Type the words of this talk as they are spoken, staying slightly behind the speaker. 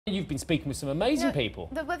You've been speaking with some amazing people.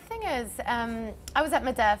 The thing is, I was at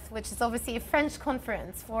MEDEF, which is obviously a French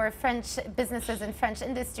conference for French businesses and French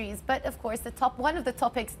industries. But of course, one of the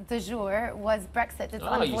topics du jour was Brexit. It's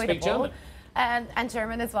unavoidable. You speak German. And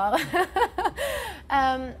German as well.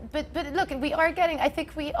 but look, I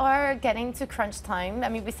think we are getting to crunch time. I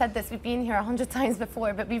mean, we said this, we've been here 100 times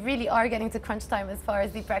before, but we really are getting to crunch time as far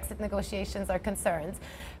as the Brexit negotiations are concerned.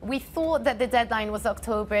 We thought that the deadline was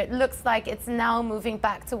October. It looks like it's now moving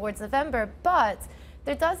back towards November, but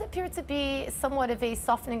there does appear to be somewhat of a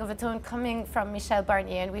softening of a tone coming from Michel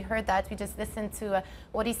Barnier, and we heard that. We just listened to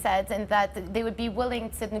what he said, and that they would be willing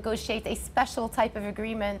to negotiate a special type of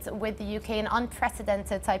agreement with the UK, an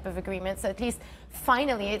unprecedented type of agreement. So at least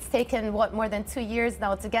finally, it's taken, more than 2 years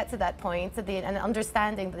now to get to that point, and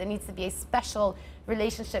understanding that there needs to be a special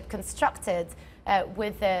relationship constructed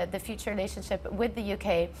with the future relationship with the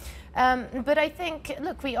UK. But I think,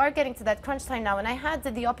 look, we are getting to that crunch time now, and I had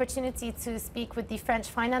the opportunity to speak with the French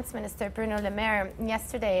Finance Minister, Bruno Le Maire,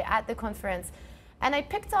 yesterday at the conference. And I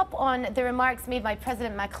picked up on the remarks made by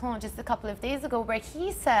President Macron just a couple of days ago, where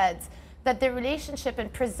he said that the relationship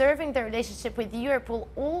and preserving the relationship with Europe will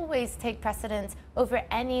always take precedence over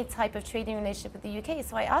any type of trading relationship with the UK.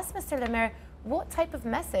 So I asked Mr. Le Maire, what type of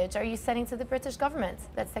message are you sending to the British government?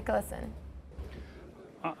 Let's take a listen.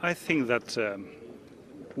 I think that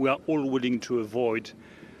we are all willing to avoid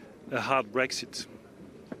a hard Brexit.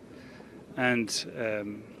 And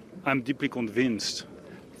I'm deeply convinced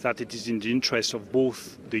that it is in the interest of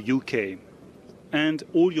both the UK and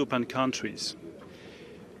all European countries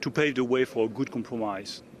to pave the way for a good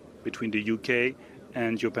compromise between the UK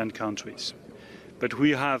and European countries. But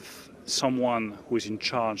we have someone who is in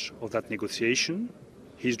charge of that negotiation.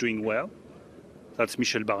 He's doing well. That's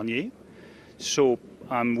Michel Barnier. So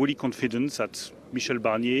I'm really confident that Michel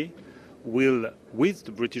Barnier will, with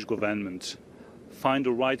the British government, find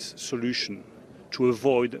the right solution to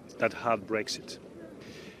avoid that hard Brexit.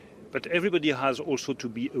 But everybody has also to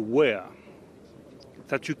be aware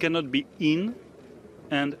that you cannot be in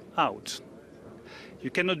and out.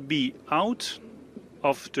 You cannot be out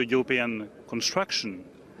of the European construction,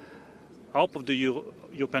 out of the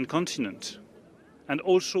European continent, and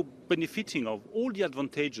also benefiting of all the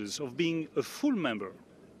advantages of being a full member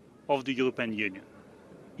of the European Union.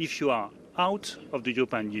 If you are out of the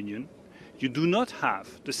European Union, you do not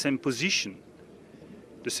have the same position,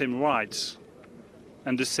 the same rights,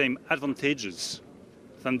 and the same advantages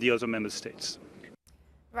than the other member states.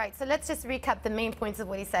 Right, so let's just recap the main points of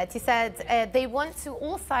what he said. He said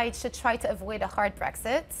all sides should try to avoid a hard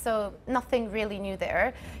Brexit, so nothing really new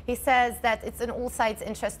there. He says that it's in all sides'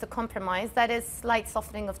 interest to compromise. That is slight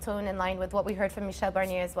softening of tone in line with what we heard from Michel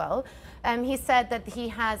Barnier as well. He said that he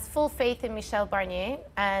has full faith in Michel Barnier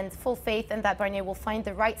and full faith in that Barnier will find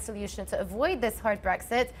the right solution to avoid this hard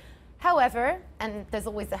Brexit. However, and there's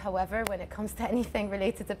always a however when it comes to anything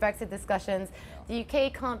related to Brexit discussions, the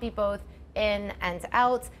UK can't be both in and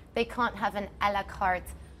out. They can't have an a la carte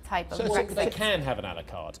type of Brexit. So they can have an a la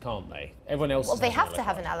carte, can't they? Everyone else. Well, they have to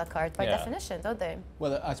have an a la carte by definition, don't they?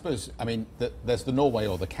 Well, I suppose, I mean, there's the Norway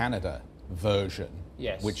or the Canada version,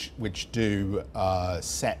 yes, which do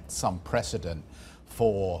set some precedent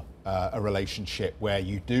for a relationship where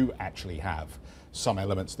you do actually have some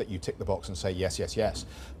elements that you tick the box and say yes, yes, yes.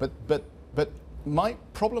 But my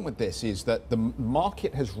problem with this is that the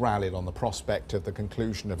market has rallied on the prospect of the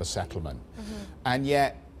conclusion of a settlement, and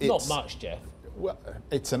yet it's not much, Jeff. Well,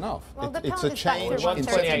 it's enough. Well, it's a change.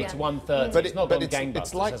 128 to 130. But it's not gone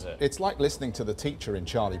gangbusters, is it? It's like listening to the teacher in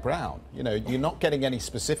Charlie Brown. You know, you're not getting any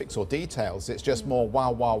specifics or details. It's just more wah,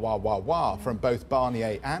 wah, wah, wah, wah from both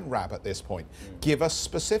Barnier and Rab at this point. Give us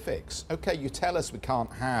specifics. Okay, you tell us we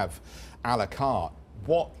can't have a la carte.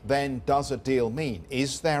 What then does a deal mean?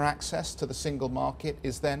 Is there access to the single market?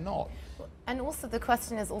 Is there not? And also the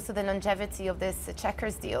question is also the longevity of this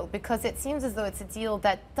Chequers deal, because it seems as though it's a deal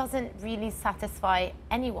that doesn't really satisfy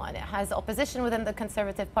anyone. It has opposition within the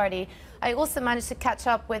Conservative Party. I also managed to catch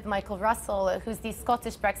up with Michael Russell, who's the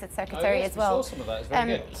Scottish Brexit Secretary as well. We saw some of that. It's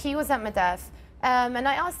very good. He was at MEDEF. And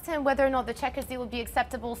I asked him whether or not the Chequers deal would be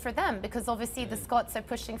acceptable for them, because obviously the Scots are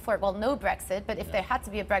pushing for, well, no Brexit, but if there had to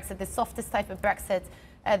be a Brexit, the softest type of Brexit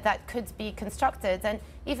that could be constructed. And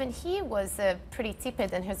even he was pretty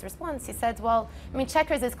tepid in his response. He said, well, I mean,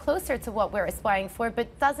 Chequers is closer to what we're aspiring for, but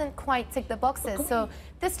doesn't quite tick the boxes. So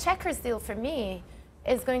this Chequers deal for me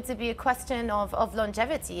is going to be a question of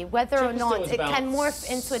longevity, whether or not it can morph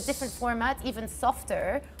into a different format, even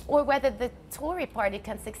softer, or whether the Tory party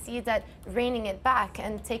can succeed at reining it back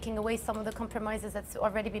and taking away some of the compromises that's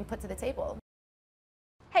already been put to the table.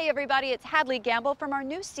 Hey everybody, it's Hadley Gamble from our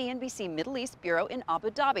new CNBC Middle East Bureau in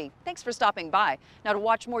Abu Dhabi. Thanks for stopping by. Now to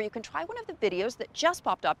watch more, you can try one of the videos that just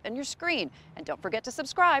popped up on your screen. And don't forget to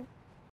subscribe.